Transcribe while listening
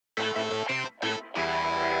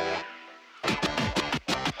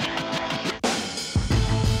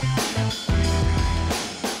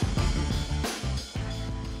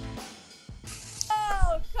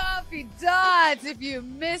nuts if you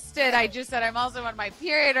missed it. I just said I'm also on my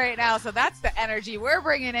period right now, so that's the energy we're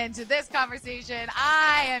bringing into this conversation.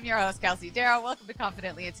 I am your host, Kelsey Darragh. Welcome to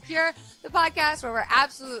Confidently Insecure, the podcast where we're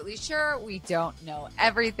absolutely sure we don't know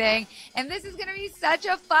everything. And this is going to be such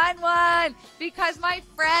a fun one because my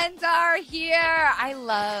friends are here. I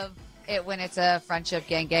love it when it's a friendship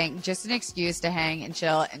gang, just an excuse to hang and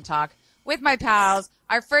chill and talk with my pals.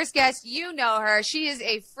 Our first guest, you know her. She is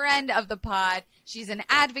a friend of the pod. She's an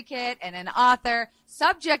advocate and an author,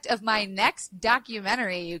 subject of my next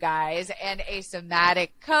documentary, you guys, and a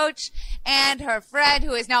somatic coach, and her friend,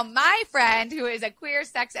 who is now my friend, who is a queer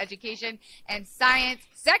sex education and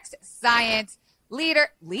sex science leader?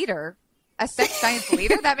 A sex science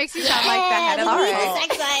leader? That makes you sound like the head of the world.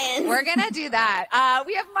 Sex science. We're going to do that.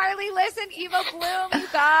 We have MARLEE Liss and Eva Bloom, you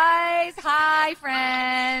guys. Hi,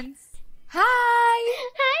 friends.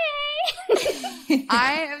 Hi.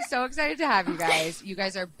 I am so excited to have you guys. You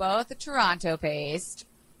guys are both Toronto-based,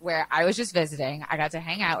 where I was just visiting. I got to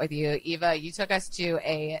hang out with you. Eva, you took us to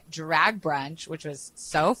a drag brunch, which was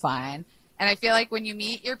so fun. And I feel like when you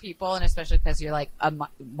meet your people, and especially because you're like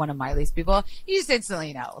one of MARLEE's people, you just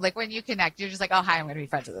instantly know. Like when you connect, you're just like, oh, hi, I'm going to be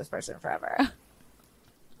friends with this person forever.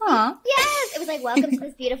 Aw. Yes, it was like, welcome to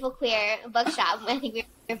this beautiful queer bookshop. I think we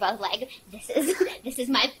were both like, this is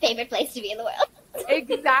my favorite place to be in the world.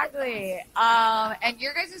 Exactly. And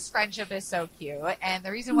your guys' friendship is so cute. And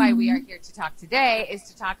the reason why we are here to talk today is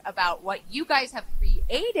to talk about what you guys have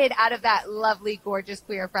created out of that lovely, gorgeous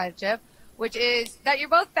queer friendship, which is that you're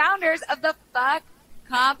both founders of the Fuck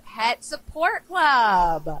Comp Het Support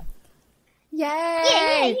Club.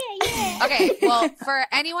 Yay. Yeah. Okay, well, for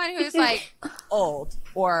anyone who's like old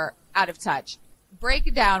or out of touch,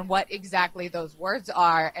 break down what exactly those words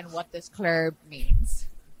are and what this club means.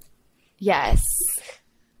 Yes.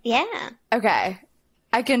 Yeah. Okay.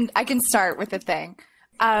 I can start with the thing.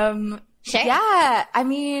 Sure. Yeah. I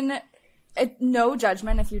mean, no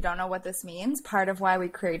judgment if you don't know what this means. Part of why we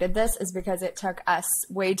created this is because it took us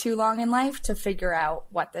way too long in life to figure out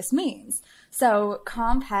what this means. So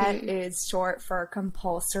Comp Het is short for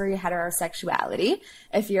Compulsory Heterosexuality.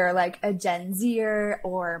 If you're like a Gen Zer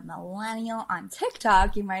or millennial on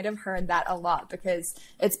TikTok, you might have heard that a lot because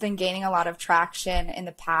it's been gaining a lot of traction in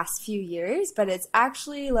the past few years, but it's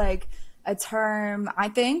actually like a term, I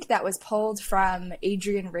think, that was pulled from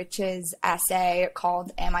Adrienne Rich's essay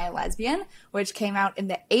called Am I a Lesbian?, which came out in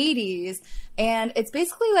the 80s. And it's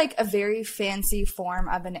basically like a very fancy form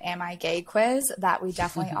of an Am I Gay quiz that we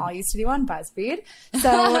definitely all used to do on BuzzFeed.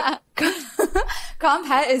 So Comp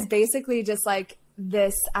Het is basically just like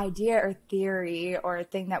this idea or theory or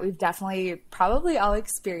thing that we've definitely probably all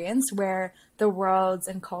experienced where the world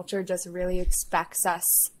and culture just really expects us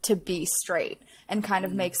to be straight and kind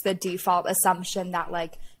of makes the default assumption that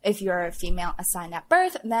like if you're a female assigned at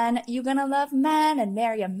birth, then you're gonna love men and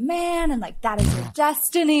marry a man and like that is your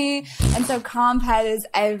destiny. And so Comp Het is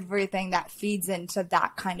everything that feeds into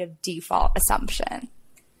that kind of default assumption.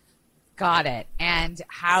 Got it. And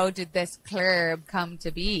how did this club come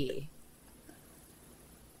to be?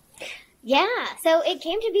 Yeah. So it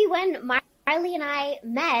came to be when MARLEE and I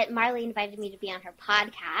met. MARLEE invited me to be on her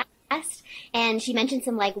podcast. And she mentioned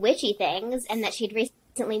some like witchy things and that she'd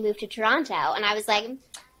recently moved to Toronto. And I was like,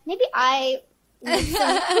 maybe I need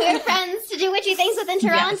some queer friends to do witchy things with in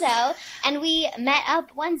Toronto. Yes. And we met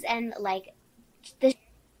up once and like the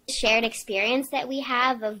shared experience that we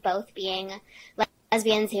have of both being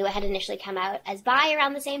lesbians who had initially come out as bi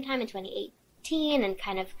around the same time in 2018 and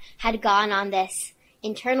kind of had gone on this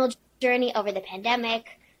internal journey over the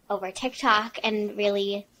pandemic, over TikTok, and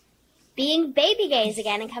really being baby gays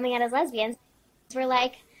again and coming out as lesbians. We're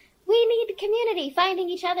like, we need community. Finding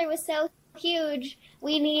each other was so huge.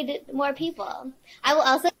 We need more people. I will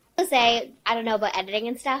also say, I don't know about editing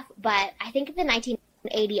and stuff, but I think the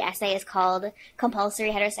 1980 essay is called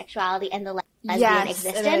Compulsory Heterosexuality and the Lesbian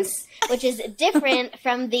Existence, which is different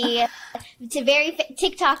from the very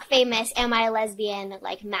TikTok famous Am I a Lesbian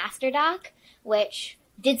like master doc, which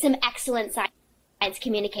did some excellent science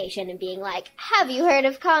communication and being like, have you heard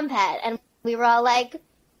of Comp Het? And we were all like,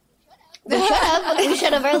 we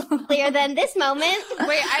should have earlier than this moment.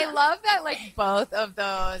 Wait, I love that like both of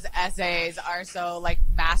those essays are so like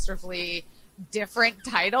masterfully different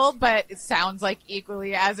titled, but it sounds like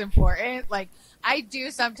equally as important. Like I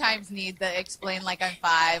do sometimes need the explain like I'm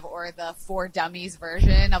 5 or the For Dummies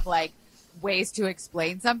version of like ways to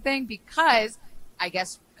explain something because I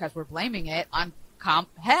guess because we're blaming it on Comp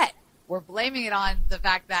Het. We're blaming it on the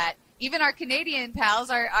fact that even our Canadian pals,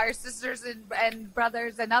 our sisters and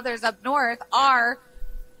brothers and others up north are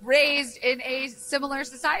raised in a similar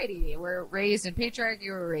society. We're raised in patriarchy.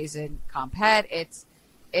 We're raised in Comp Het.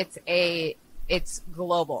 It's it's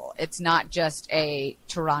global. It's not just a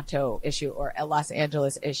Toronto issue or a Los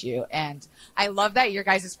Angeles issue. And I love that your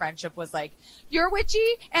guys' friendship was like, you're witchy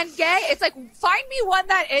and gay. It's like, find me one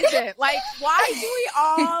that isn't. Like, why do we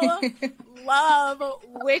all love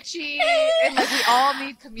witchy and like we all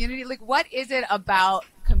need community? Like, what is it about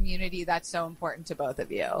community that's so important to both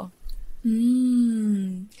of you?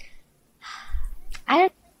 I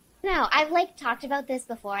don't know. I've like talked about this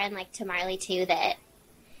before and like to MARLEE too, that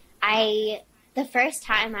the first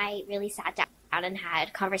time I really sat down and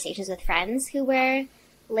had conversations with friends who were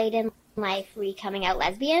late in life coming out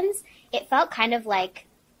lesbians, it felt kind of like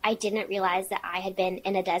I didn't realize that I had been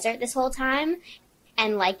in a desert this whole time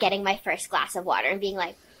and like getting my first glass of water and being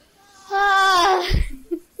like, oh,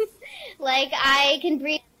 like I can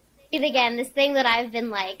breathe again, this thing that I've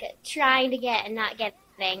been like trying to get and not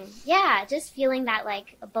getting. Yeah, just feeling that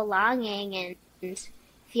like belonging and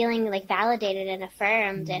feeling like validated and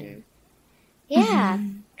affirmed and yeah,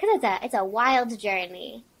 because it's a wild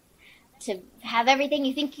journey to have everything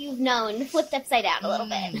you think you've known flipped upside down a little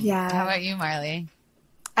bit. Yeah. How about you, MARLEE?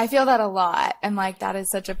 I feel that a lot. And like, that is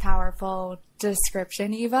such a powerful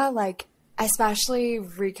description, Eva. Like, especially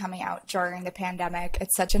coming out during the pandemic.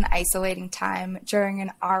 It's such an isolating time during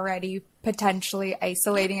an already potentially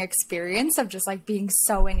isolating experience of just like being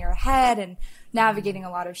so in your head and navigating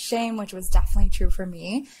a lot of shame, which was definitely true for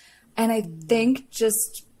me. And I think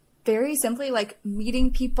just very simply like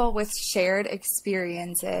meeting people with shared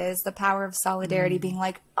experiences, the power of solidarity, being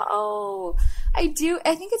like, oh, I think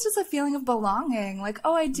it's just a feeling of belonging. Like,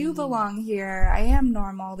 oh, I do belong here. I am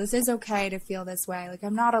normal. This is okay to feel this way. Like,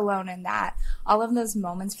 I'm not alone in that. All of those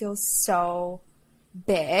moments feel so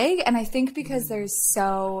big. And I think because there's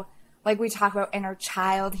so, like we talk about inner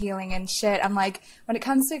child healing and shit, I'm like, when it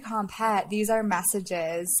comes to Comp Het, these are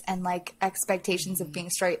messages and like expectations of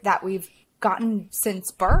being straight that we've gotten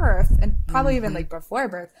since birth and probably even like before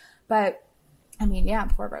birth. But I mean, yeah,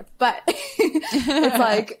 before birth. But it's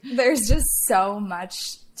like there's just so much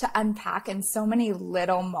to unpack and so many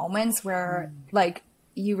little moments where like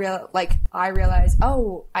I realized,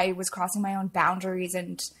 oh, I was crossing my own boundaries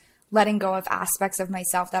and letting go of aspects of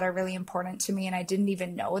myself that are really important to me. And I didn't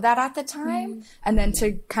even know that at the time. And then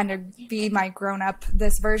to kind of be my grown up,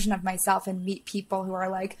 this version of myself and meet people who are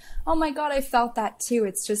like, oh my God, I felt that too.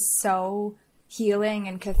 It's just so healing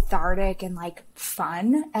and cathartic and like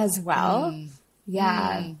fun as well.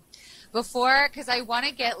 Yeah. Before, because I want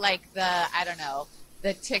to get like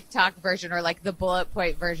the TikTok version or like the bullet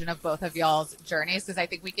point version of both of y'all's journeys, because I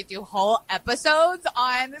think we could do whole episodes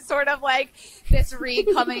on sort of like this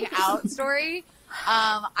coming out story.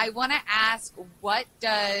 I want to ask, what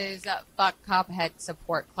does Fuck Comp Het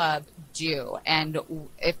Support Club do? And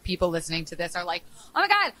if people listening to this are like, oh my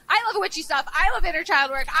God, I love witchy stuff, I love inner child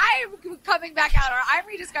work, I'm coming back out, or I'm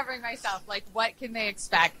rediscovering myself, like what can they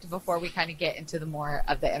expect before we kind of get into the more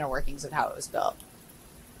of the inner workings of how it was built?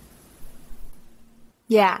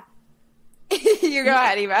 Yeah. You go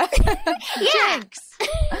ahead, Eva. Yeah.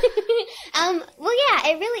 Well, yeah,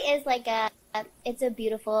 it really is like it's a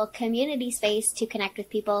beautiful community space to connect with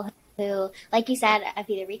people who, like you said, have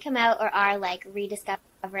either come out or are like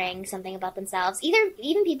rediscovering something about themselves.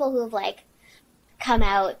 Even people who have like come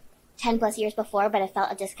out 10 plus years before, but have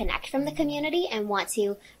felt a disconnect from the community and want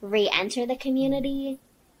to re-enter the community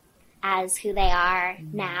as who they are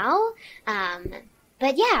now.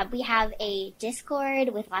 But yeah, we have a Discord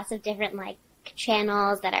with lots of different like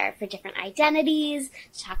channels that are for different identities,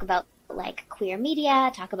 to talk about like queer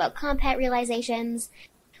media, talk about Comp Het realizations.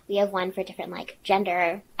 We have one for different like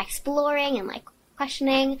gender exploring and like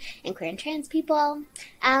questioning and queer and trans people.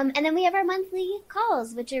 And then we have our monthly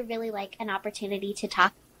calls, which are really like an opportunity to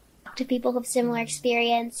talk to people who have similar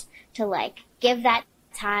experience, to like give that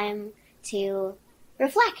time to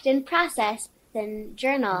reflect and process and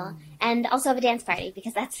journal, and also have a dance party,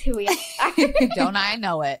 because that's who we are. Don't I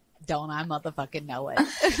know it? Don't I motherfucking know it?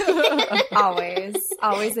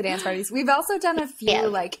 always the dance parties. We've also done a few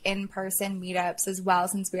like in-person meetups as well,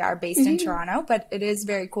 since we are based in Toronto, but it is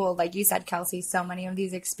very cool. Like you said, Kelsey, so many of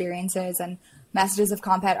these experiences and messages of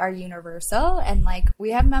Comp Het are universal, and like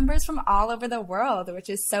we have members from all over the world, which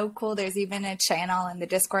is so cool. There's even a channel in the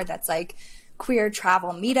Discord that's like queer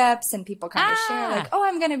travel meetups, and people kind of share like, oh,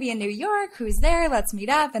 I'm going to be in New York, who's there, let's meet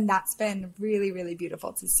up. And that's been really, really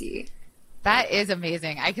beautiful to see. That is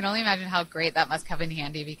amazing. I can only imagine how great that must come in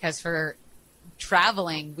handy, because for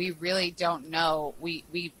traveling, we really don't know. We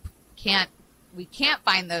can't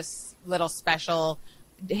find those little special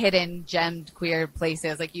hidden gemmed queer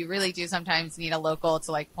places. Like you really do sometimes need a local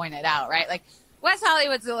to like point it out, right? Like West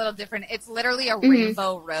Hollywood's a little different. It's literally a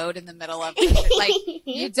rainbow road in the middle of it. Like,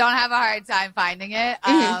 you don't have a hard time finding it.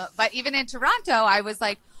 But even in Toronto, I was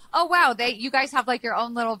like, oh, wow, you guys have like your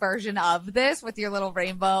own little version of this with your little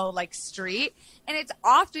rainbow like street. And it's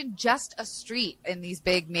often just a street in these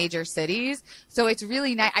big major cities. So it's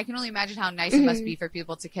really nice. I can only imagine how nice it must be for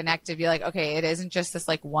people to connect, to be like, okay, it isn't just this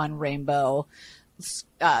like one rainbow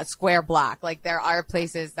square block. Like, there are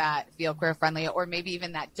places that feel queer friendly, or maybe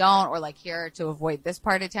even that don't, or like here to avoid this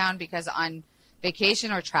part of town, because on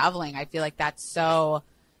vacation or traveling, I feel like that's so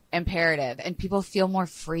imperative, and people feel more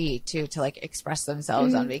free too to like express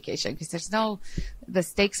themselves on vacation, because the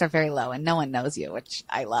stakes are very low and no one knows you, which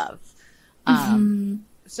I love.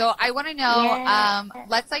 So I want to know,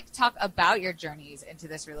 let's like talk about your journeys into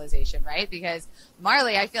this realization, right? Because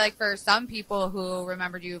MARLEE, I feel like for some people who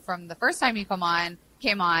remembered you from the first time you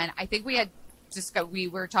came on, I think we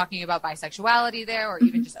were talking about bisexuality there, or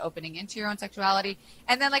even just opening into your own sexuality.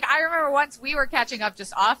 And then like, I remember once we were catching up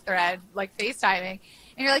just off thread, like FaceTiming,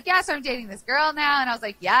 and you're like, yeah, so I'm dating this girl now. And I was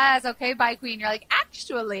like, yes, okay, bye, queen. You're like,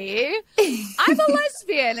 actually, I'm a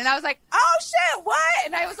lesbian. And I was like, oh, shit, what?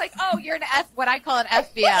 And I was like, oh, you're what I call an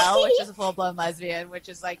FBL, which is a full-blown lesbian, which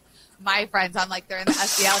is like my friends. I'm like, they're in the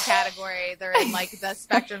FBL category. They're in like the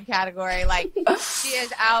spectrum category. Like, she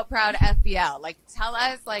is out proud FBL. Like, tell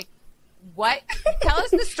us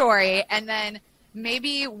the story. And then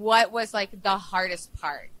maybe what was like the hardest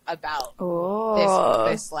part about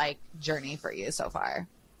this like journey for you so far?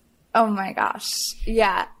 Oh my gosh.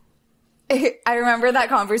 Yeah. I remember that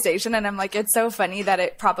conversation, and I'm like, it's so funny that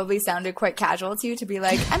it probably sounded quite casual to you to be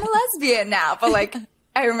like, I'm a lesbian now. But like,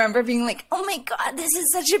 I remember being like, oh my God, this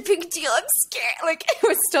is such a big deal. I'm scared. Like, it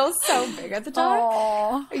was still so big at the time.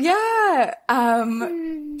 Aww. Yeah.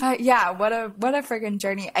 But yeah, what a friggin'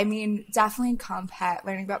 journey. I mean, definitely Comp Het,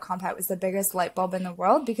 learning about Comp Het was the biggest light bulb in the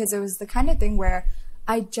world, because it was the kind of thing where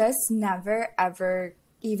I just never, ever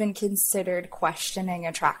even considered questioning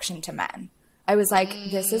attraction to men. I was like,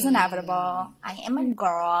 this is inevitable. I am a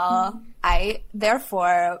girl. I,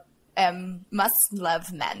 therefore, must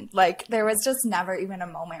love men. Like, there was just never even a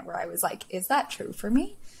moment where I was like, is that true for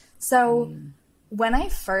me? So when I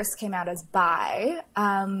first came out as bi,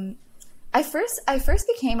 I first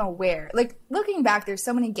became aware, like, looking back, there's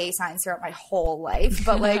so many gay signs throughout my whole life,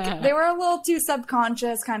 but like, they were a little too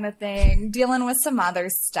subconscious kind of thing, dealing with some other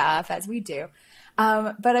stuff, as we do.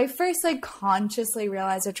 But I first like consciously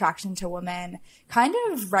realized attraction to women kind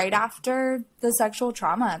of right after the sexual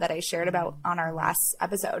trauma that I shared about on our last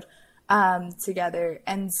episode together.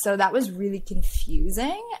 And so that was really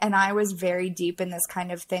confusing. And I was very deep in this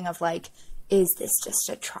kind of thing of like, is this just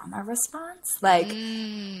a trauma response? Like,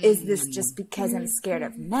 is this just because I'm scared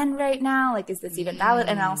of men right now? Like, is this even valid?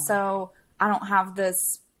 And also, I don't have the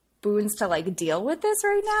spoons to like deal with this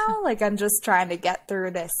right now. Like, I'm just trying to get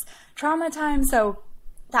through this trauma time. So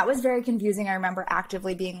that was very confusing. I remember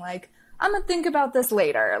actively being like, I'm gonna think about this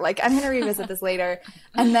later. Like, I'm gonna revisit this later.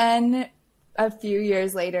 And then a few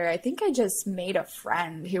years later, I think I just made a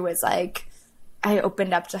friend who was like, I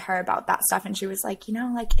opened up to her about that stuff, and she was like, you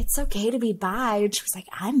know, like, it's okay to be bi. And she was like,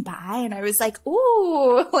 I'm bi. And I was like,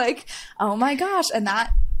 ooh, like, oh my gosh. And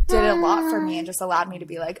that did a lot for me and just allowed me to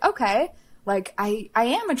be like, okay, like, I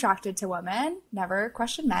am attracted to women, never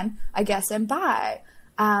question men. I guess I'm bi.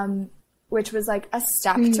 Which was like a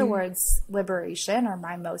step towards liberation, or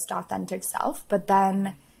my most authentic self. But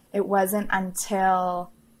then it wasn't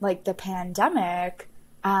until like the pandemic,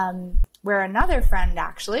 where another friend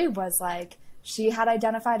actually was like, she had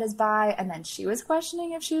identified as bi, and then she was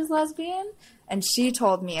questioning if she was lesbian, and she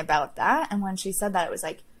told me about that. And when she said that, it was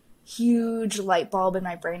like huge light bulb in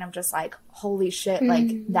my brain of just like, holy shit,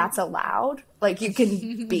 like, that's allowed. Like, you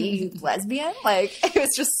can be lesbian. Like, it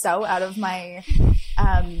was just so out of my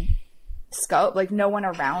scope. Like, no one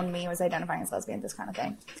around me was identifying as lesbian, this kind of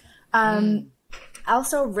thing.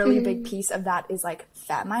 Also, a really big piece of that is like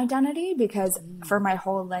femme identity, because for my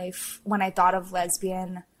whole life, when I thought of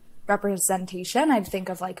lesbian representation, I'd think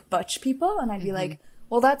of like butch people, and I'd be like,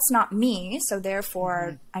 well, that's not me, so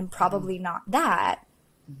therefore I'm probably not that.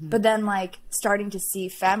 But then like starting to see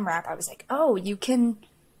femme rep, I was like, oh, you can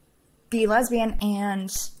be lesbian and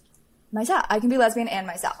myself. I can be lesbian and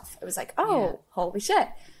myself. It was like, oh, holy shit.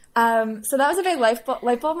 So that was a big light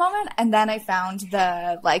bulb moment. And then I found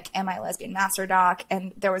the like, am I a lesbian master doc?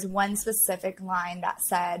 And there was one specific line that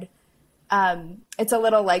said, it's a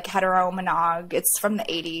little like hetero monog. It's from the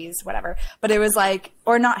 80s, whatever. But it was like,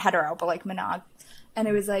 or not hetero, but like monog. And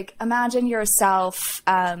it was like, imagine yourself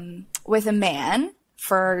with a man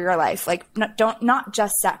for your life. Like, not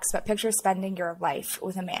just sex, but picture spending your life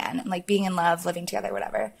with a man and like being in love, living together,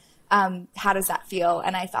 whatever. How does that feel?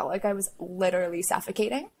 And I felt like I was literally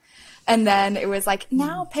suffocating. And then it was like,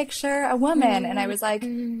 now picture a woman. And I was like,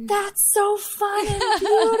 that's so fun and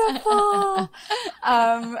beautiful.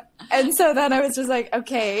 And so then I was just like,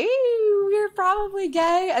 okay, you're probably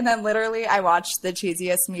gay. And then literally I watched the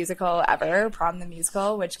cheesiest musical ever, Prom the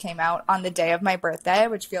Musical, which came out on the day of my birthday,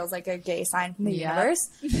 which feels like a gay sign from the universe.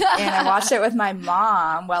 And I watched it with my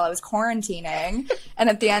mom while I was quarantining. And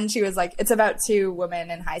at the end, she was like, it's about two women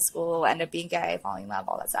in high school end up being gay, falling in love,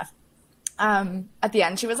 all that stuff. At the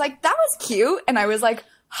end, she was like, that was cute. And I was like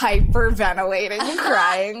hyperventilating and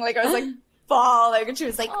crying. Like I was like bawling. And she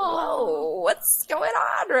was like, whoa, what's going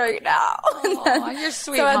on right now? You're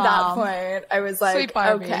sweet, so Mom. at that point, I was like,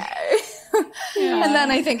 okay. And then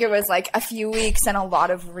I think it was like a few weeks and a lot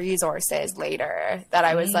of resources later that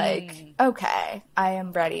I was like, okay, I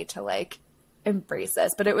am ready to like embrace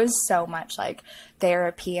this. But it was so much like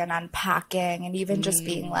therapy and unpacking and even just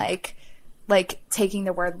being like taking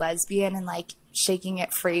the word lesbian and like shaking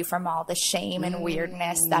it free from all the shame and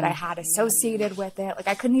weirdness that I had associated with it. Like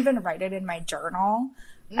I couldn't even write it in my journal.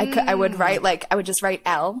 I would write like, I would just write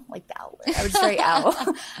L, like the L word. I would just write L.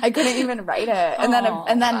 I couldn't even write it. And then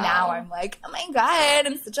now I'm like, oh my God,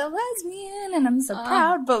 I'm such a lesbian and I'm so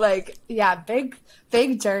proud. But like, yeah, big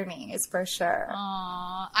journeys for sure.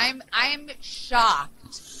 I'm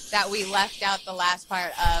shocked that we left out the last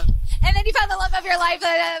part of, and then you found the love of your life,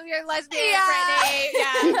 you're lesbian, Brittany.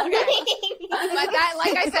 Yeah, okay. But that,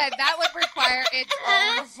 like I said, that would require its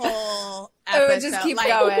own whole episode. It would just keep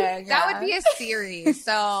going. That would be a series.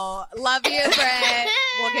 So, love you, Britt.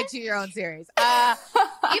 We'll get to your own series. Eva, I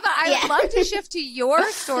would love to shift to your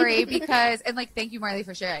story because, and like, thank you, Marley,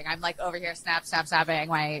 for sharing. I'm like over here snapping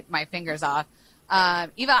my fingers off.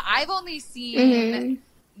 Eva, I've only seen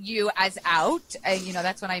you as out, and you know,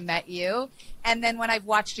 that's when I met you. And then when I've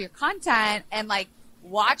watched your content and like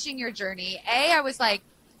watching your journey, I was like,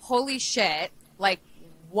 holy shit, like,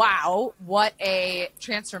 wow, what a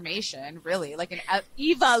transformation, really, like an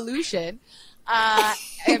evolution. I'm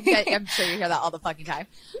sure you hear that all the fucking time.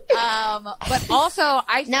 But also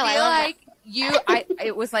I feel like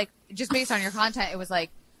it was like, just based on your content, it was like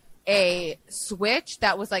a switch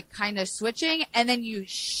that was like kind of switching, and then you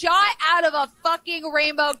shot out of a fucking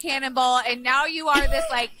rainbow cannonball, and now you are this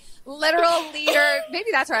like literal leader.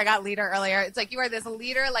 Maybe that's where I got leader earlier. It's like you are this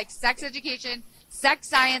leader, like sex education, sex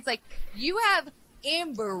science. Like you have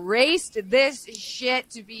embraced this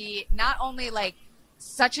shit to be not only like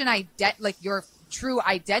such an like your true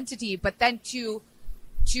identity, but then to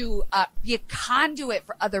be a conduit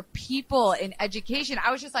for other people in education.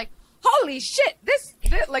 I was just like, holy shit, this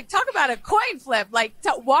like, talk about a coin flip. Like,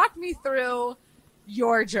 walk me through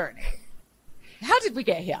your journey. How did we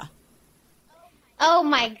get here? Oh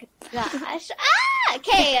my gosh.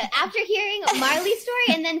 Okay. After hearing Marlee's story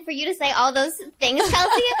and then for you to say all those things,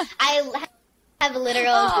 Kelsey, I have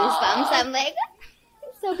literal goosebumps. I'm like,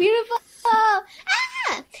 it's so beautiful.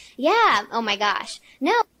 Yeah. Oh my gosh.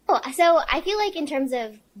 No. So I feel like in terms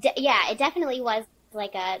of, it definitely was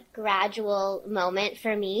like a gradual moment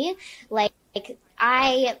for me. Like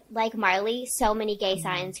I, like Marlee, so many gay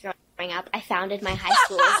signs growing up. I founded my high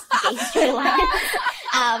school's gay straight alliance.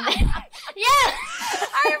 Yeah.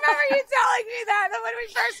 I remember you telling me that when we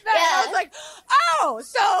first met. I was like, oh,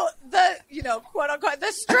 so the, you know, quote unquote,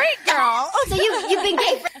 the straight girl. So you've been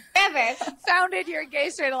gay forever. Founded your gay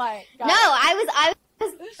straight alliance. I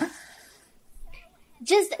was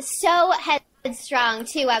just so headstrong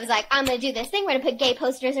too. I was like, I'm gonna do this thing. We're gonna put gay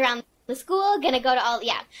posters around the school. Gonna go to all,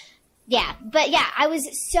 yeah. But yeah, I was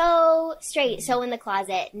so straight, so in the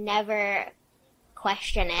closet, never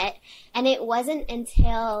question it. And it wasn't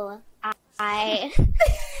until I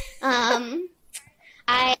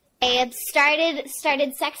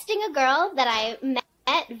started sexting a girl that I met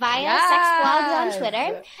via sex blogs on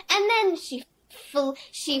Twitter, and then she flew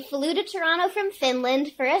to Toronto from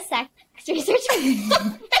Finland for a sex research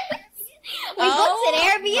conference. We booked an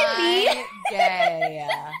Airbnb. Gay.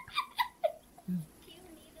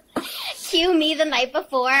 Cue me the night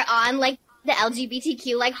before on like the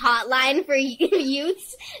LGBTQ like hotline for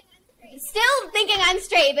youths. Still thinking I'm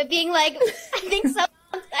straight, but being like, I think something's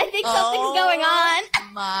going on.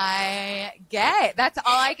 My gay. That's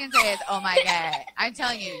all I can say is, oh my gay. I'm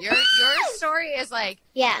telling you, your story is like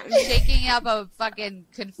shaking up a fucking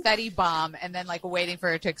confetti bomb and then like waiting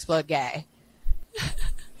for it to explode gay.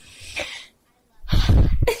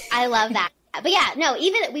 I love that. But yeah, no,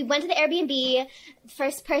 even we went to the Airbnb,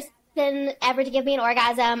 first person ever to give me an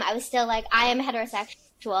orgasm. I was still like, I am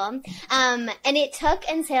heterosexual. And it took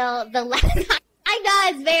until the last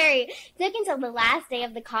day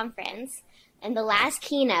of the conference and the last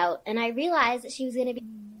keynote, and I realized that she was going to be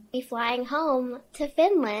flying home to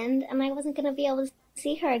Finland, and I wasn't going to be able to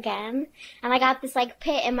see her again. And I got this like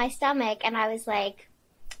pit in my stomach, and I was like,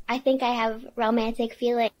 I think I have romantic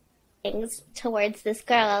feelings towards this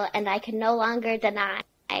girl, and I can no longer deny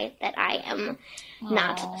that I am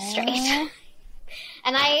not straight.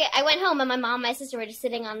 And I went home, and my mom and my sister were just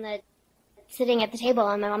sitting at the table,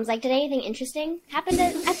 and my mom's like, did anything interesting happen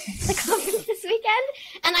at the conference this weekend?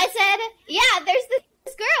 And I said, yeah, there's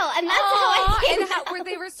this girl, and that's how I came out. Were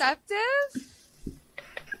they receptive?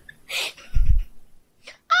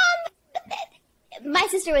 My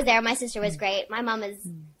sister was there. My sister was great. My mom has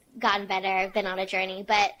gotten better, been on a journey.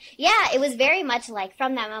 But yeah, it was very much like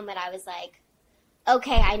from that moment I was like,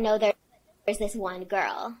 okay, I know there's this one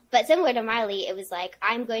girl. But similar to Marley, it was like,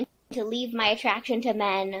 I'm going to leave my attraction to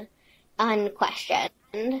men unquestioned.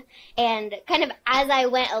 And kind of as I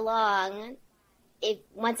went along,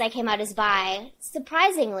 once I came out as bi,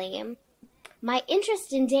 surprisingly, my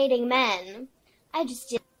interest in dating men, I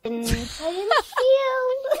didn't feel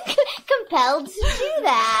compelled to do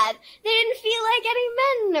that. They didn't feel like any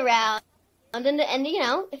men around. And you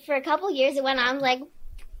know, for a couple years it went on like,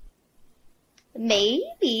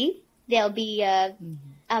 maybe there'll be a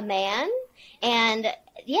man. And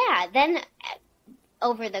yeah, then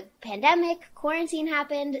over the pandemic, quarantine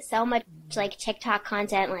happened, so much like TikTok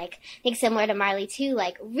content, like I think similar to Marley too,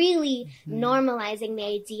 like really normalizing the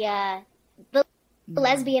idea, the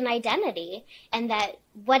lesbian identity, and that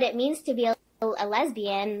what it means to be a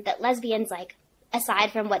lesbian, that lesbians, like,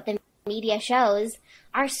 aside from what the media shows,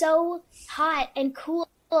 are so hot and cool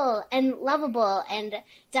and lovable and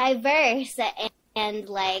diverse and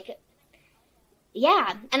like,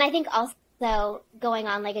 yeah. And I think also going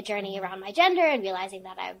on like a journey around my gender and realizing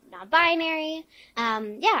that I'm non-binary,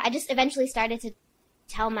 I just eventually started to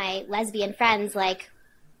tell my lesbian friends, like,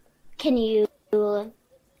 I'm gonna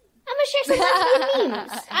share some lesbian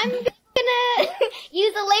memes. I'm gonna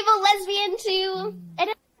use the label lesbian to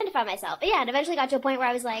identify myself. But yeah, it eventually got to a point where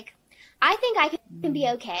I was like, I think I can be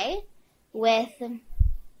okay with,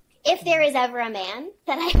 if there is ever a man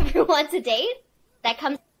that I ever want to date that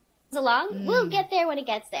comes along, we'll get there when it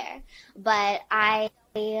gets there. But I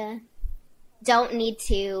don't need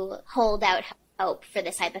to hold out hope for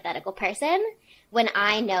this hypothetical person when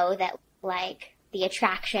I know that, like, the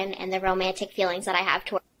attraction and the romantic feelings that I have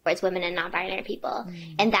towards women and non-binary people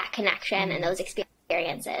and that connection and those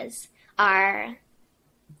experiences are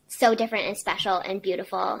so different and special and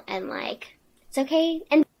beautiful, and like, it's okay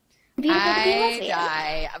and beautiful to be a lesbian.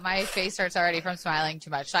 I die. My face hurts already from smiling too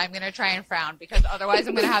much, so I'm going to try and frown, because otherwise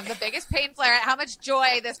I'm going to have the biggest pain flare at how much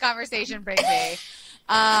joy this conversation brings me.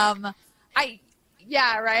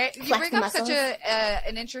 Yeah, right. You bring up such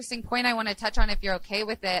an interesting point I want to touch on, if you're okay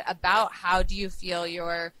with it, about how do you feel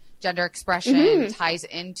your gender expression ties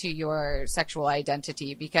into your sexual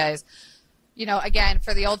identity, because, you know, again,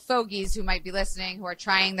 for the old fogies who might be listening, who are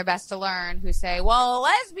trying their best to learn, who say, well, a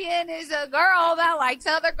lesbian is a girl that likes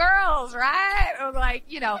other girls, right? Or like,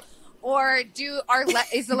 you know, or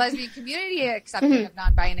is the lesbian community accepting of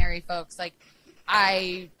non-binary folks? Like,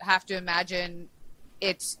 I have to imagine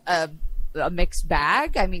it's a mixed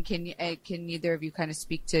bag. I mean, can either of you kind of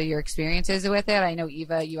speak to your experiences with it? I know,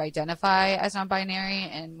 Eva, you identify as non-binary,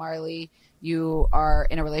 and Marley, you are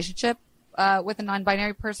in a relationship with a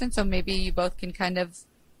non-binary person, so maybe you both can kind of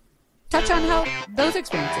touch on how those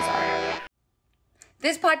experiences are.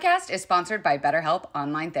 This podcast is sponsored by BetterHelp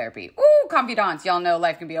Online Therapy. Ooh, confidants, y'all know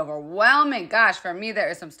life can be overwhelming. Gosh, for me, there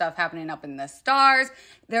is some stuff happening up in the stars.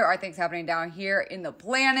 There are things happening down here in the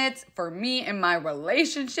planets. For me, in my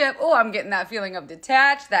relationship, oh, I'm getting that feeling of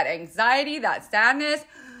detached, that anxiety, that sadness.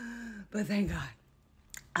 But thank God,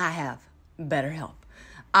 I have BetterHelp.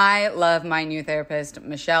 I love my new therapist,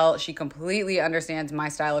 Michelle. She completely understands my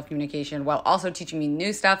style of communication while also teaching me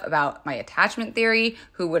new stuff about my attachment theory.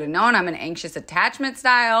 Who would have known I'm an anxious attachment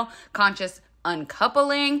style, conscious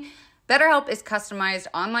uncoupling. BetterHelp is customized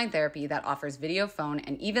online therapy that offers video, phone,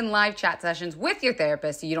 and even live chat sessions with your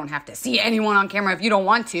therapist, so you don't have to see anyone on camera if you don't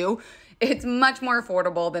want to. It's much more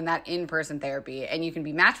affordable than that in-person therapy, and you can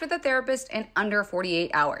be matched with a therapist in under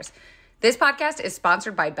 48 hours. This podcast is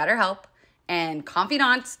sponsored by BetterHelp, and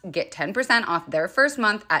confidants get 10% off their first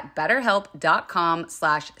month at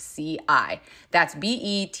betterhelp.com/CI. That's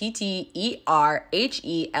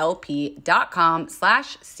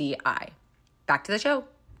BetterHelp.com/CI. Back to the show.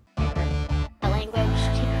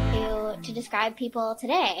 Language to describe people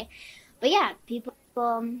today. But yeah, if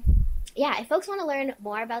folks want to learn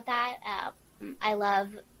more about that, I love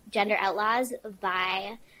Gender Outlaws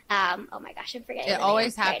by oh my gosh, I'm forgetting. It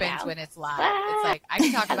always happens when it's live. It's like, I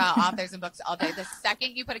can talk about authors and books all day. The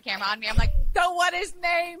second you put a camera on me, I'm like, go, what is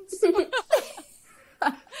names?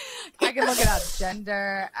 I can look it up.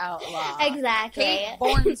 Gender outlaw. Exactly. Kate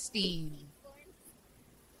Bornstein.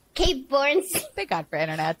 Kate Bornstein. Thank God for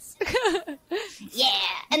internets. Yeah.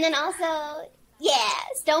 And then also,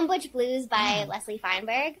 Stone Butch Blues by Leslie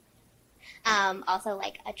Feinberg. Also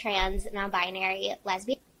like a trans non-binary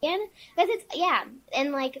lesbian. Because it's,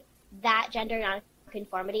 and like that gender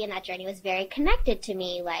nonconformity and that journey was very connected to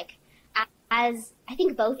me, like, as I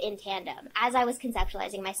think both in tandem. As I was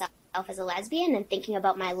conceptualizing myself as a lesbian and thinking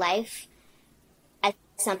about my life as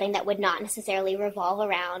something that would not necessarily revolve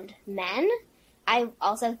around men, I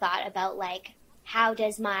also thought about, like, how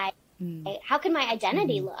can my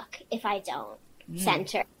identity look if I don't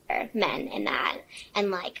center men in that?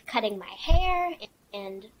 And, like, cutting my hair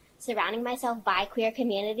and surrounding myself by queer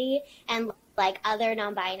community and, like, other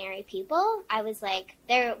non-binary people, I was like,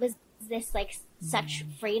 there was this, like, such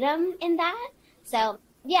freedom in that. So,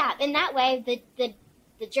 yeah, in that way,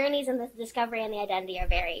 the journeys and the discovery and the identity are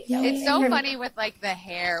very... It's so funny with, like, the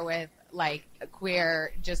hair with, like,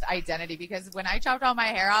 queer just identity, because when I chopped all my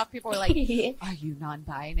hair off, people were like, are you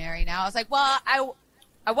non-binary now? I was like, well,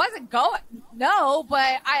 I wasn't going, no,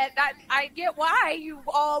 but I get why you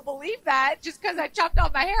all believe that just because I chopped all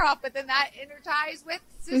my hair off, but then that interties with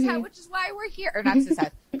cishet, which is why we're here. Or not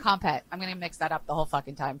cishet, comp het. I'm going to mix that up the whole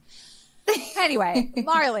fucking time. Anyway,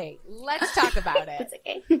 Marley, let's talk about it.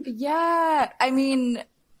 It's okay. Yeah, I mean,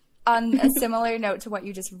 on a similar note to what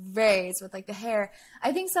you just raised with, like, the hair,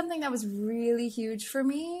 I think something that was really huge for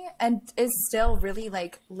me and is still really,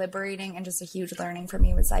 like, liberating and just a huge learning for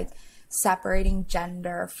me was, like, separating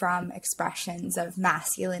gender from expressions of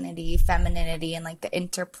masculinity, femininity, and, like, the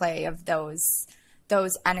interplay of those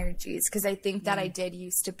energies. Because I think that I did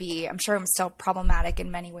used to be, I'm sure I'm still problematic in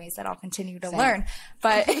many ways that I'll continue to learn,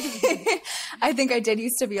 but I think I did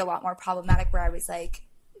used to be a lot more problematic, where I was like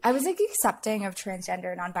accepting of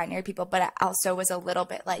transgender, non-binary people, but I also was a little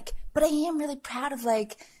bit like, but I am really proud of,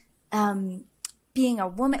 like, being a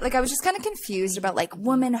woman. Like, I was just kind of confused about, like,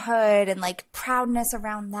 womanhood and, like, proudness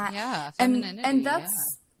around that. Yeah, femininity. And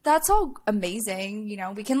that's all amazing. You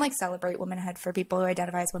know, we can, like, celebrate womanhood for people who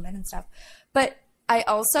identify as women and stuff. But I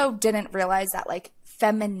also didn't realize that, like,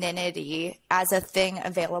 femininity as a thing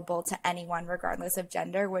available to anyone regardless of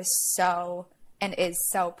gender was so and is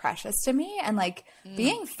so precious to me. And, like,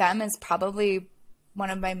 being femme is probably one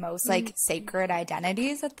of my most, like, sacred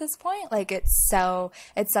identities at this point. Like, it's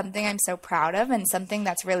something I'm so proud of, and something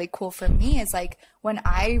that's really cool for me is, like, when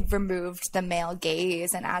I removed the male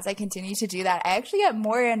gaze, and as I continue to do that, I actually get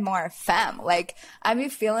more and more femme. Like, I'm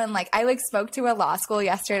feeling like, I, like, spoke to a law school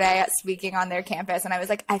yesterday at speaking on their campus, and I was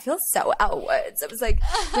like, I feel so Elle Woods. I was, like,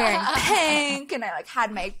 wearing pink, and I, like,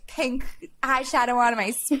 had my pink eyeshadow on and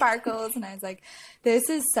my sparkles, and I was like, this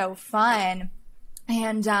is so fun.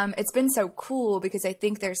 And it's been so cool because I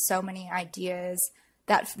think there's so many ideas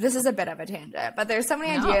that, this is a bit of a tangent, but there's so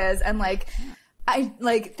many ideas and, like, I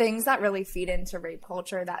like things that really feed into rape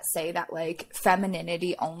culture that say that, like,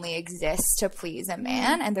 femininity only exists to please a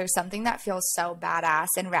man. And there's something that feels so badass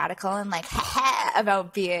and radical and, like,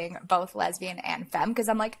 about being both lesbian and femme, because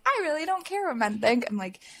I'm like, I really don't care what men think. I'm,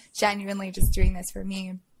 like, genuinely just doing this for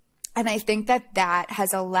me. And I think that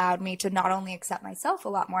has allowed me to not only accept myself a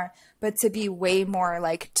lot more, but to be way more,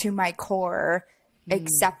 like, to my core,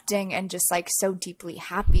 accepting and just, like, so deeply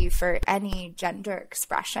happy for any gender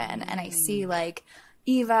expression. And I see, like,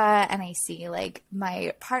 Eva and I see, like,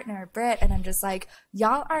 my partner Britt, and I'm just like,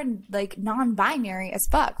 y'all are, like, non-binary as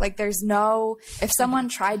fuck. Like, there's no, if someone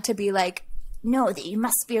tried to be like, no, that you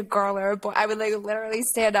must be a girl or a boy, I would, like, literally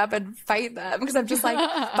stand up and fight them, because I'm just like,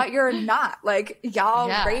 but you're not. Like,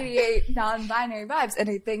 y'all radiate non-binary vibes. And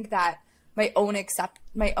I think that my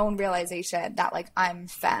own realization that, like, I'm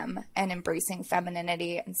femme and embracing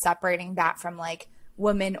femininity and separating that from, like,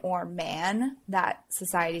 woman or man that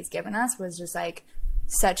society's given us was just, like,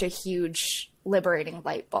 such a huge liberating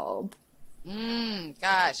light bulb.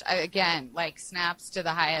 Gosh, again, like, snaps to the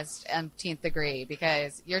highest umpteenth degree,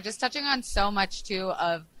 because you're just touching on so much too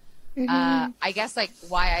of, I guess, like,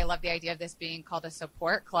 why I love the idea of this being called a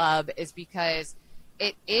support club is because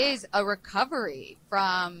it is a recovery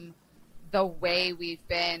from the way we've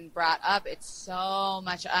been brought up. It's so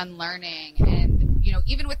much unlearning. And, you know,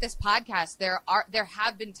 even with this podcast, there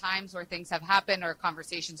have been times where things have happened or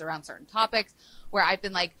conversations around certain topics where I've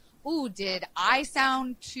been like, ooh, did I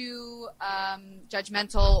sound too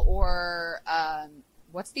judgmental, or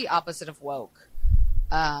what's the opposite of woke?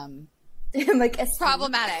 Like,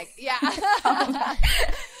 problematic. Yeah.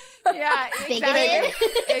 Yeah,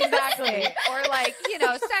 exactly. Or, like, you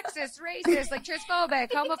know, sexist, racist, like,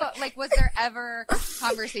 transphobic, homophobic. Like, was there ever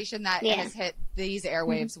conversation that has hit these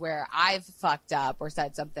airwaves where I've fucked up or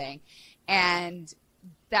said something, and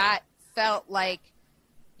that felt like,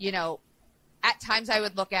 you know, at times I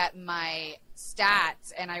would look at my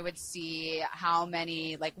stats and I would see how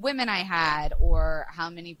many like women I had, or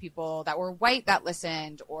how many people that were white that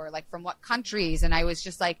listened, or like from what countries. And I was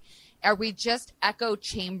just like, are we just echo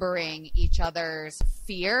chambering each other's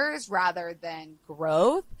fears rather than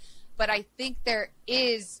growth? But I think there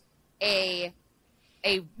is a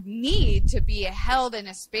need to be held in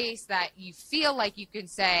a space that you feel like you can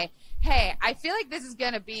say, hey, I feel like this is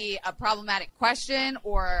going to be a problematic question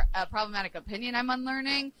or a problematic opinion I'm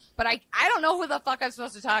unlearning, but I don't know who the fuck I'm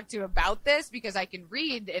supposed to talk to about this, because I can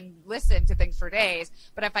read and listen to things for days,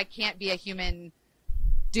 but if I can't be a human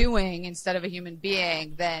doing instead of a human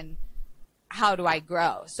being, then how do I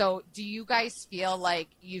grow? So do you guys feel like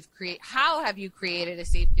how have you created a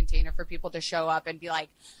safe container for people to show up and be like,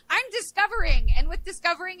 I'm discovering, and with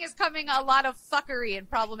discovering is coming a lot of fuckery and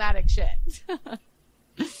problematic shit?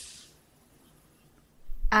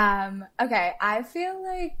 Okay, I feel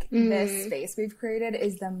like this space we've created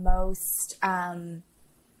is the most,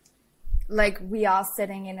 like, we all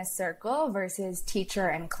sitting in a circle versus teacher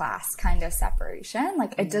and class kind of separation.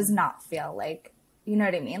 Like, it does not feel like, you know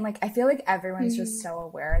what I mean? Like, I feel like everyone's just so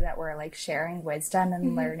aware that we're, like, sharing wisdom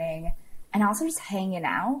and learning, and also just hanging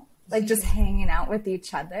out, like, just hanging out with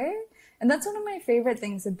each other. And that's one of my favorite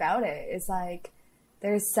things about it, is, like,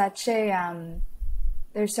 there's such a,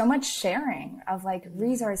 there's so much sharing of, like,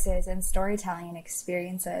 resources and storytelling and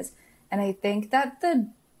experiences. And I think that the,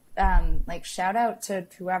 like, shout out to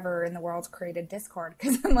whoever in the world created Discord,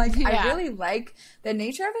 because I'm like, I really like the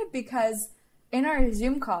nature of it, because in our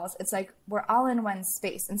Zoom calls, it's like we're all in one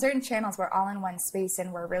space. In certain channels, we're all in one space,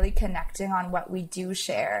 and we're really connecting on what we do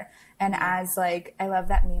share. And as, like, I love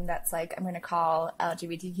that meme that's like, I'm going to call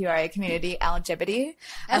LGBTQIA community LGBT.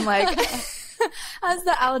 And, like, as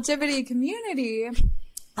the LGBT community,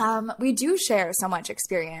 we do share so much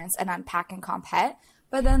experience and unpack and comp het,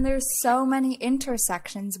 but then there's so many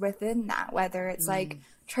intersections within that, whether it's like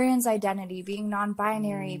trans identity, being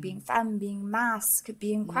non-binary, being femme, being masc,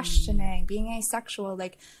 being questioning, being asexual.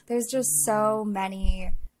 Like, there's just so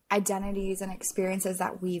many identities and experiences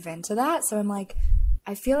that weave into that. So I'm like,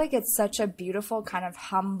 I feel like it's such a beautiful kind of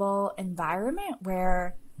humble environment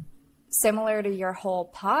where, similar to your whole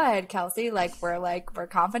pod, Kelsey, like, we're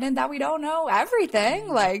confident that we don't know everything.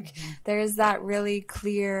 Like, there's that really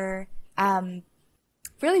clear,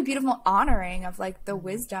 really beautiful honoring of, like, the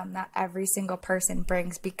wisdom that every single person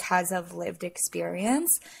brings because of lived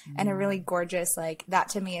experience, and a really gorgeous, like, that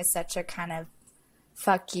to me is such a kind of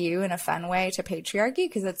fuck you in a fun way to patriarchy,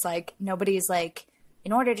 because it's like, nobody's like,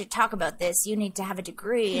 in order to talk about this, you need to have a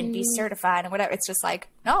degree and be certified and whatever. It's just like,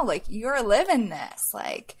 no, like, you're living this.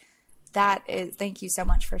 Like, that is, thank you so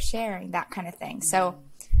much for sharing, that kind of thing. So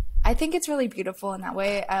I think it's really beautiful in that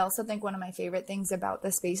way. I also think one of my favorite things about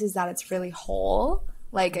the space is that it's really whole.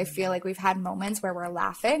 Like, I feel like we've had moments where we're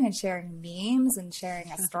laughing and sharing memes and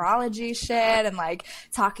sharing astrology shit, and, like,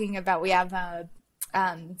 talking about, we have a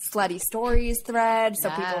slutty stories thread, so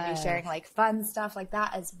people will be sharing, like, fun stuff like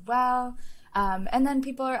that as well. And then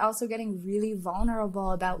people are also getting really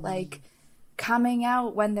vulnerable about, like, coming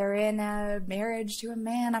out when they're in a marriage to a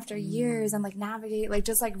man after years, and, like, navigate, like,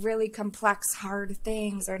 just, like, really complex, hard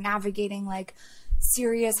things, or navigating, like,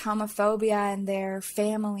 serious homophobia in their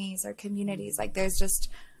families or communities. Like, there's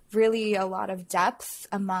just really a lot of depth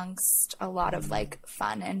amongst a lot of, like,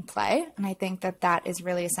 fun and play. And I think that that is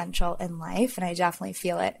really essential in life. And I definitely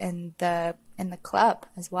feel it in the club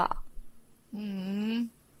as well.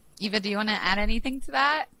 Eva, do you want to add anything to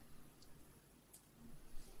that?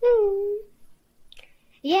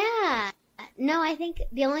 Yeah. No, I think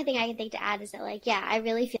the only thing I can think to add is that, like, yeah, I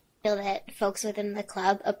really feel that folks within the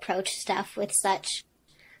club approach stuff with such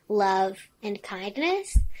love and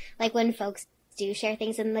kindness. Like, when folks do share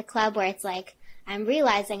things in the club where it's like, I'm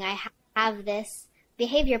realizing I have this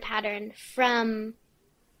behavior pattern from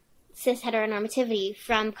cis heteronormativity,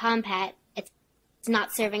 from comp het. It's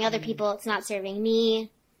not serving other people. It's not serving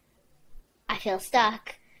me. I feel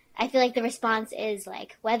stuck. I feel like the response is,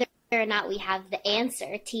 like, whether or not we have the answer,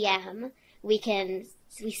 TM, we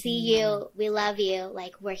see you, we love you,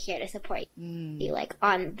 like, we're here to support you, like,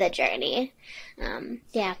 on the journey.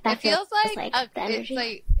 Yeah, that feels like the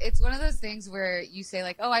energy. It's one of those things where you say,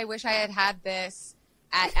 like, oh, I wish I had this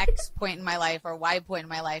at X point in my life or Y point in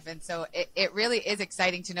my life. And so it really is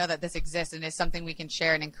exciting to know that this exists and is something we can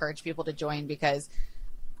share and encourage people to join, because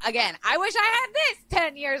again, I wish I had this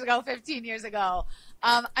 10 years ago, 15 years ago.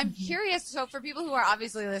 I'm curious. So for people who are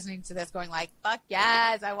obviously listening to this going like, fuck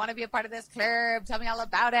yes, I want to be a part of this club. Tell me all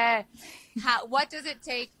about it. What does it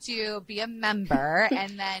take to be a member?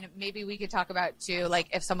 And then maybe we could talk about too, like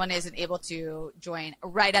if someone isn't able to join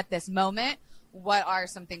right at this moment, what are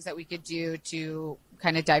some things that we could do to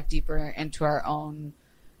kind of dive deeper into our own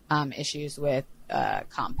issues with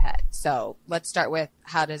Comp Het? So let's start with,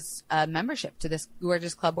 how does membership to this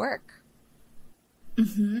gorgeous club work?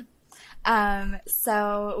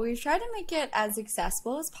 So we've tried to make it as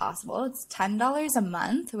accessible as possible. It's $10 a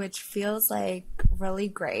month, which feels like really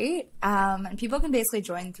great. And people can basically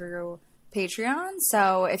join through Patreon.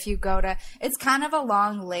 So if you go to, it's kind of a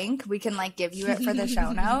long link. We can like give you it for the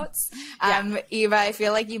show notes. Eva, I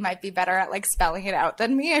feel like you might be better at like spelling it out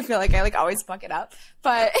than me. I feel like I like always fuck it up,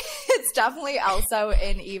 but it's definitely also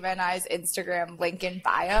in Eva and I's Instagram link in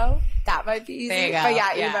bio. That might be easy. There you go. But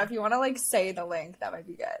yeah, Eva, if you want to like say the link, that might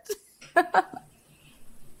be good.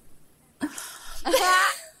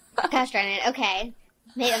 Gosh darn it. Okay.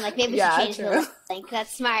 Maybe we should change the link.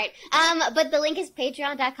 That's smart. But the link is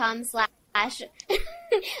patreon.com/fuck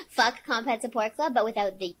Comp Het Support Club, but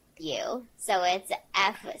without the U. So it's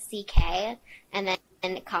FCK and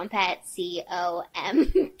then Comp Het COMPHET.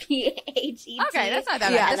 Okay, that's not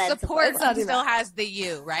that bad. The support club still has the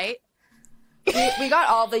U, right? We got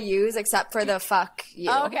all the U's except for the fuck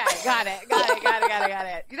you. Okay, got it. That's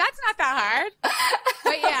not that hard.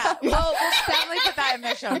 But yeah, we'll definitely put that in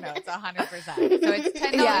the show notes, 100%. So it's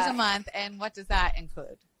 $10 a month, and what does that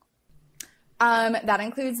include? That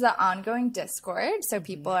includes the ongoing Discord, so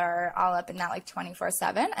people are all up in that like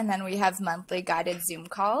 24/7, and then we have monthly guided Zoom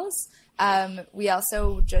calls. We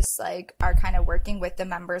also just like are kind of working with the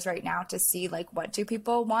members right now to see like what do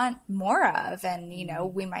people want more of, and you know,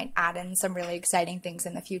 we might add in some really exciting things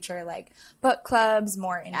in the future, like book clubs,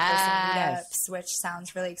 more in-person meetups, which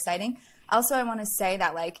sounds really exciting. Also, I want to say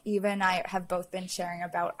that like Eva and I have both been sharing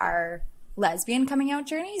about our lesbian coming out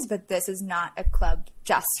journeys, but this is not a club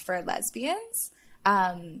just for lesbians.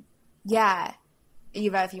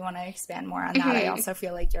 Eva, if you want to expand more on that, I also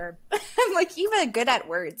feel like I'm like, Eva, good at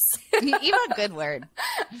words. Eva, good word.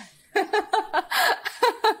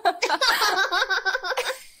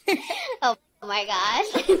 Oh my gosh.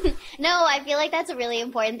 No, I feel like that's a really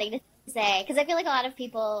important thing to say, because I feel like a lot of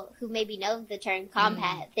people who maybe know the term Comp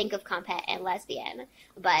Het think of Comp Het and lesbian,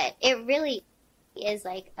 but it really is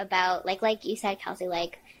like about like you said, Kelsey,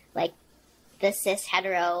 like the cis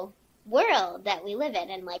hetero world that we live in,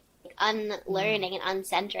 and like unlearning and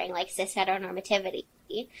uncentering like cis heteronormativity.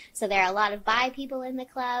 So there are a lot of bi people in the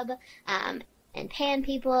club, and pan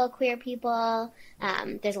people, queer people.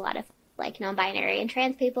 There's a lot of like non-binary and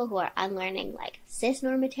trans people who are unlearning like cis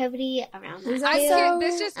normativity around that.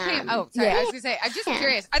 This just came. I was gonna say, I'm just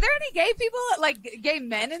curious. Are there any gay people, like gay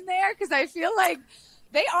men in there? Because I feel like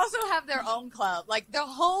they also have their own club. Like the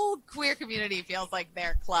whole queer community feels like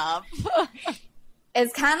their club.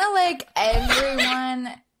 It's kind of like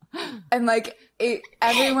everyone, and like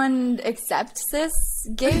everyone except cis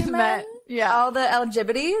gay men. Yeah, all the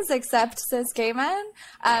LGBTs except cis gay men,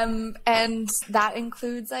 and that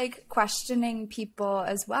includes like questioning people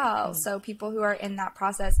as well. So people who are in that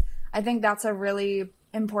process, I think that's a really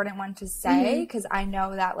important one to say, because I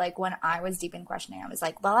know that like when I was deep in questioning, I was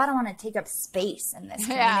like, well, I don't want to take up space in this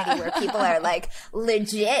community where people are like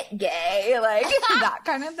legit gay, like that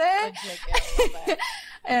kind of thing. Legit gay,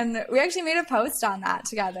 and we actually made a post on that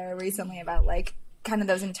together recently about like kind of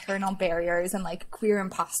those internal barriers and like queer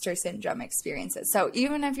imposter syndrome experiences. So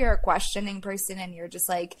even if you're a questioning person and you're just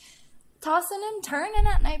like tossing and turning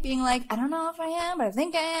at night being like, I don't know if I am, but I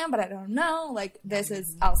think I am, but I don't know, like this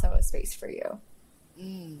is also a space for you.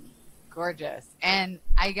 Gorgeous. And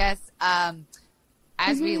I guess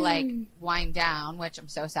as we like wind down, which I'm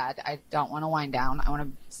so sad, I don't want to wind down, I want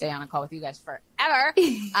to stay on a call with you guys forever,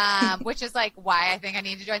 which is like why I think I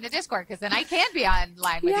need to join the Discord, because then I can be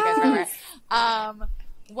online with you guys forever.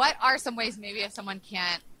 What are some ways, maybe if someone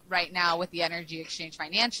can't right now with the energy exchange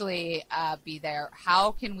financially be there,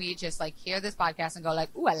 how can we just like hear this podcast and go like,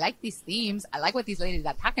 ooh, I like these themes, I like what these ladies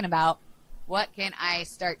are talking about, what can I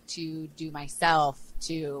start to do myself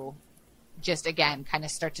to just again kind of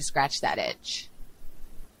start to scratch that itch?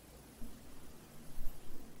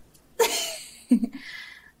 My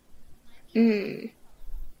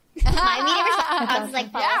immediate response is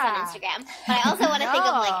like follow us on Instagram, but I also want to think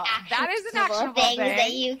of like actionable things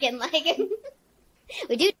that you can like.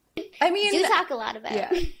 we do talk a lot about. Yeah.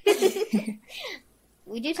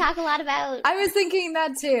 We do talk a lot about. I was thinking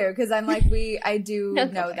that too, because I'm like I do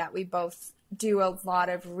know that we both do a lot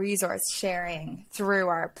of resource sharing through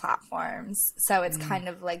our platforms. So it's kind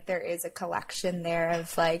of like there is a collection there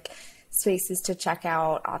of like spaces to check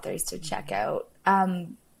out, authors to check out.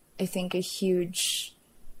 I think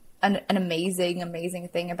an amazing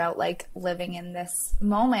thing about like living in this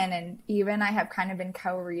moment. And even I have kind of been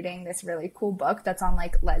co-reading this really cool book that's on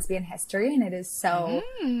like lesbian history. And it is so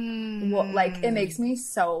like, it makes me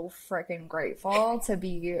so freaking grateful to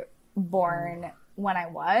be born when I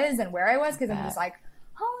was and where I was. Cause I'm just like,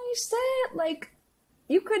 holy shit. Like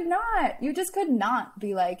you just could not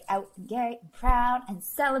be like out and gay and proud and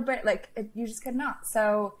celebrate. Like you just could not.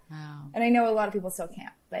 So, and I know a lot of people still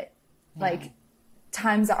can't, but like,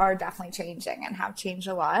 times are definitely changing and have changed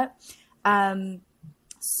a lot.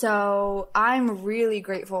 So I'm really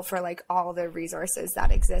grateful for like all the resources that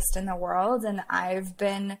exist in the world. And I've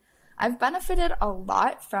benefited a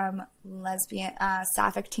lot from lesbian,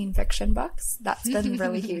 sapphic teen fiction books. That's been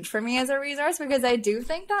really huge for me as a resource, because I do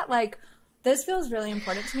think that like, this feels really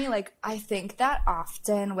important to me. Like, I think that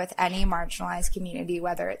often with any marginalized community,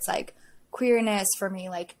 whether it's like queerness for me,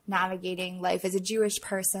 like navigating life as a Jewish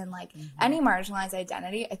person, like any marginalized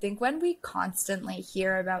identity, I think when we constantly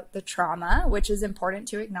hear about the trauma, which is important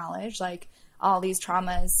to acknowledge, like all these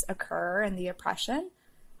traumas occur and the oppression,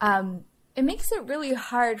 it makes it really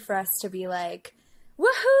hard for us to be like,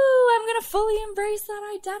 woohoo, I'm going to fully embrace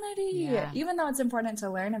that identity, even though it's important to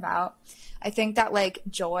learn about. I think that like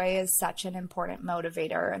joy is such an important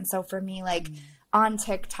motivator. And so for me, like, on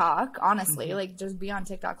TikTok, honestly, like just be on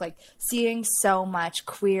TikTok, like seeing so much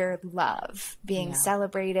queer love being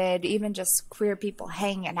celebrated, even just queer people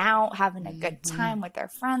hanging out, having a good time with their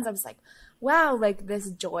friends. I was like, wow, like this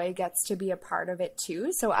joy gets to be a part of it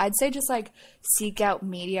too. So I'd say just like seek out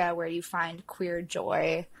media where you find queer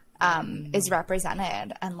joy is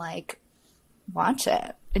represented, and like watch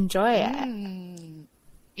it, enjoy it.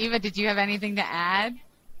 Eva, did you have anything to add?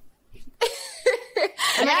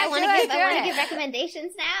 I want to give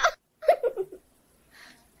recommendations now.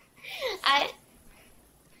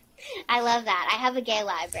 I love that. I have a gay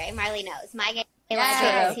library. Marley knows. My gay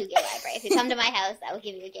library is Who Gay Library. If you come to my house, I will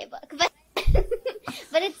give you a gay book. But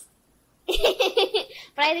but it's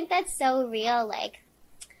but I think that's so real. Like,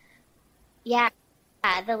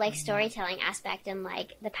 the like storytelling aspect and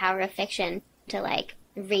like the power of fiction to like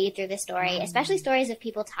read through the story, especially stories of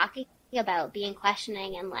people talking about being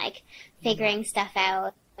questioning and like figuring stuff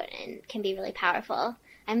out, and can be really powerful.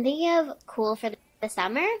 I'm thinking of Cool for the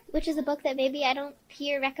Summer, which is a book that maybe I don't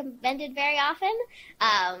hear recommended very often,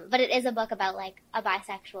 but it is a book about like a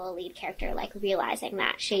bisexual lead character like realizing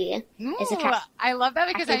that she is attracted. I love that,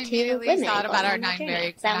 because I immediately thought about our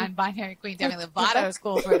non-binary queen Demi Lovato's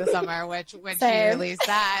Cool for the Summer, which when they released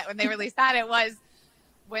that, it was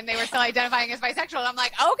when they were still identifying as bisexual. I'm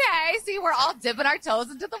like, okay, see, we're all dipping our toes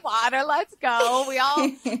into the water. Let's go.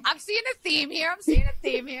 I'm seeing a theme here.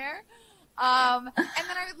 And then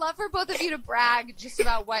I would love for both of you to brag just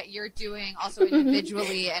about what you're doing also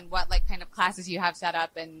individually and what like kind of classes you have set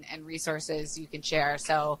up and resources you can share.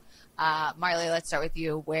 So, Marley, let's start with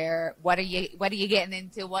you. What are you getting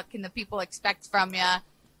into? What can the people expect from you,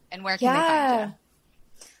 and where can they find you?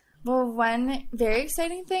 Well, one very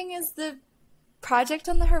exciting thing is the project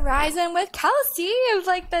on the horizon with Kelsey of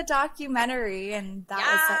like the documentary, and that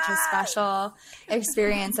was such a special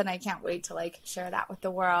experience, and I can't wait to like share that with the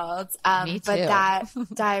world. Me too. But that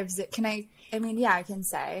dives it. I can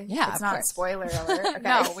say. Yeah, it's not a spoiler alert. Okay.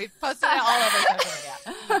 No, we've posted it all over social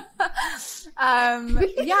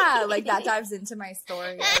media. Like that dives into my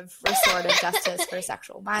story of restorative justice for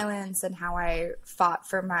sexual violence and how I fought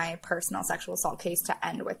for my personal sexual assault case to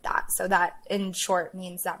end with that. So that in short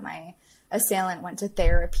means that my assailant went to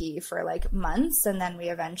therapy for like months, and then we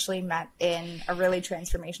eventually met in a really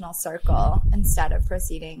transformational circle instead of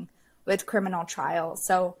proceeding with criminal trial.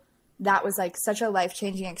 So that was like such a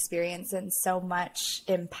life-changing experience, and so much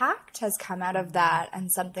impact has come out of that. And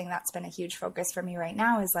something that's been a huge focus for me right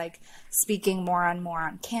now is like speaking more on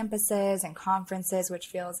campuses and conferences, which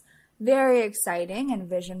feels very exciting and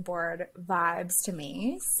vision board vibes to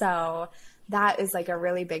me. So that is like a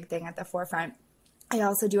really big thing at the forefront. I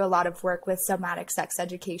also do a lot of work with somatic sex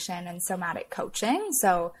education and somatic coaching.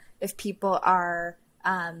 So if people are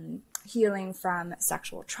healing from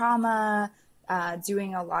sexual trauma,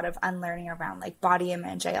 doing a lot of unlearning around like body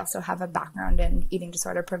image. I also have a background in eating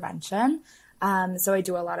disorder prevention. So I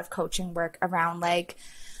do a lot of coaching work around like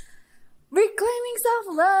reclaiming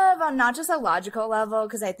self-love on not just a logical level,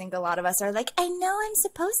 because I think a lot of us are like, I know I'm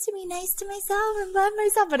supposed to be nice to myself and love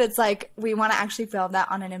myself, but it's like we want to actually feel that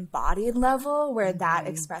on an embodied level where that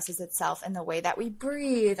expresses itself in the way that we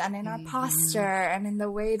breathe and in our posture and in the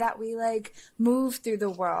way that we like move through the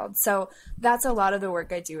world. So that's a lot of the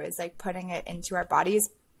work I do, is like putting it into our bodies.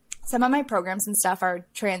 Some of my programs and stuff are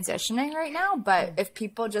transitioning right now, but if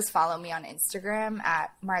people just follow me on Instagram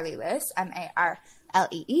at MARLEE LISS,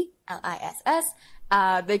 MARLEELISS,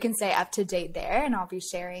 they can stay up to date there, and I'll be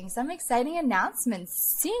sharing some exciting announcements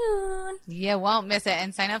soon. You won't miss it.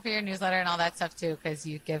 And sign up for your newsletter and all that stuff too, because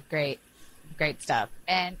you give great stuff.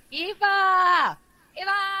 And Eva,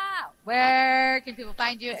 where can people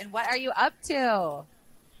find you, and what are you up to?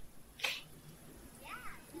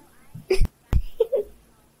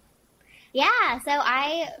 Yeah, so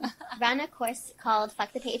I run a course called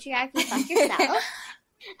Fuck the Patriarchy, Fuck Yourself,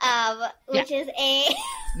 which is a...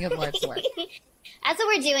 You have words to work. That's what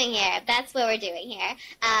we're doing here.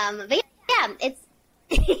 But yeah, it's...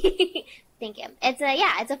 Thank you. It's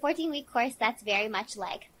a 14-week course that's very much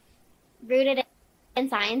like rooted in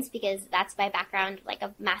science, because that's my background, like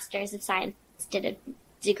a master's of science, did a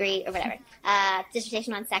degree or whatever,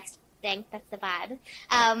 dissertation on sexting, that's the vibe.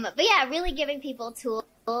 But yeah, really giving people tools,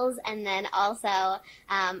 and then also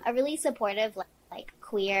a really supportive, like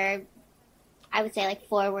queer, I would say like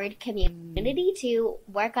forward community to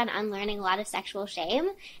work on unlearning a lot of sexual shame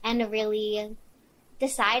and really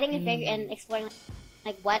deciding and exploring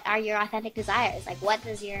like what are your authentic desires, like what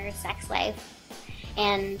does your sex life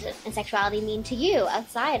and sexuality mean to you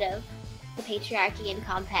outside of the patriarchy and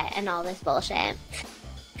comp het and all this bullshit.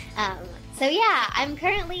 So yeah, I'm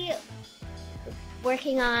currently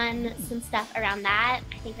working on some stuff around that.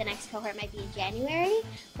 I think the next cohort might be in January,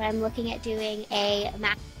 but I'm looking at doing a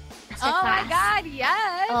master class. Oh my God,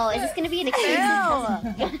 yes! Oh, is this going to be an exclusive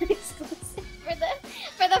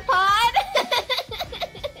for the pod?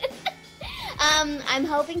 I'm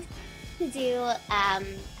hoping to do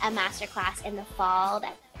a master class in the fall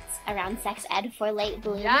that's around sex ed for late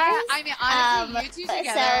bloomers. Yeah, I mean, honestly, you two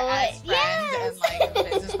together as friends and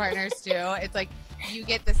like business partners too. It's like you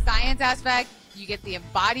get the science aspect, you get the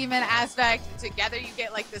embodiment aspect. Together, you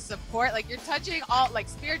get like the support. Like you're touching all like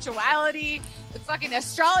spirituality, the fucking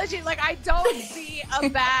astrology. Like I don't see a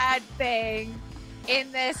bad thing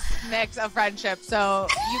in this mix of friendship. So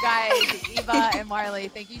you guys, Eva and MARLEE,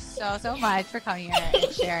 thank you so much for coming here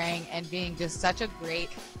and sharing and being just such a great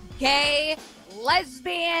gay,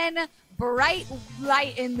 lesbian, bright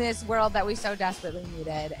light in this world that we so desperately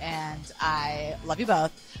needed. And I love you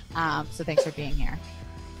both. So thanks for being here.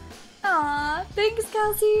 Aw, thanks,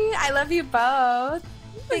 Kelsey. I love you both.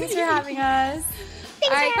 Thanks for having us. All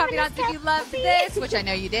right, confidants, if you loved this, which I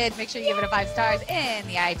know you did, make sure you give it a 5 stars in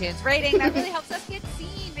the iTunes rating. That really helps us get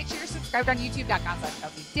seen. Make sure you're subscribed on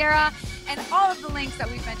youtube.com/KelseyDarragh. And all of the links that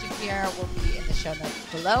we've mentioned here will be in the show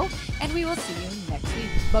notes below. And we will see you next week.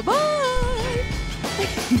 Bye-bye.